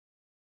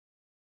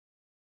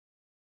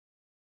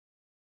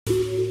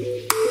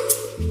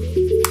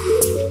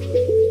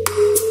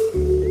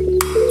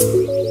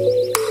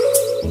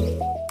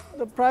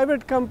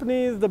private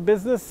companies, the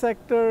business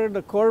sector,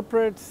 the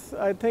corporates,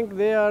 I think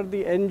they are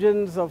the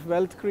engines of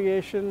wealth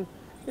creation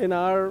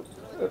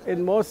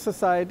in most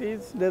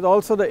societies. There's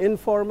also the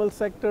informal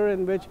sector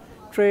in which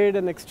trade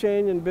and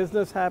exchange and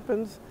business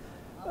happens.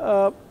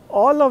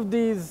 All of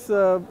these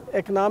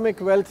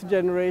economic wealth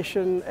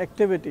generation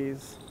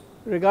activities,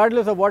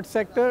 regardless of what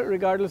sector,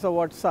 regardless of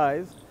what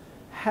size,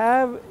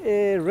 have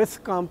a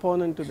risk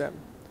component to them.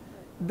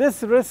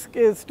 This risk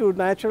is to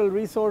natural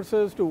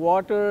resources, to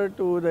water,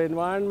 to the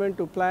environment,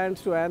 to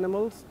plants, to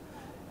animals.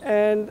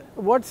 And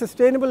what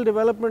Sustainable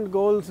Development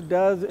Goals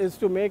does is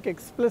to make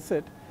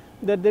explicit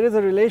that there is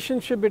a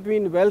relationship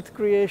between wealth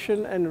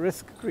creation and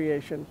risk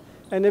creation.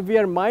 And if we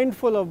are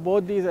mindful of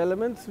both these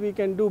elements, we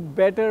can do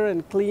better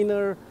and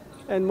cleaner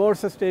and more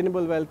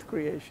sustainable wealth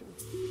creation.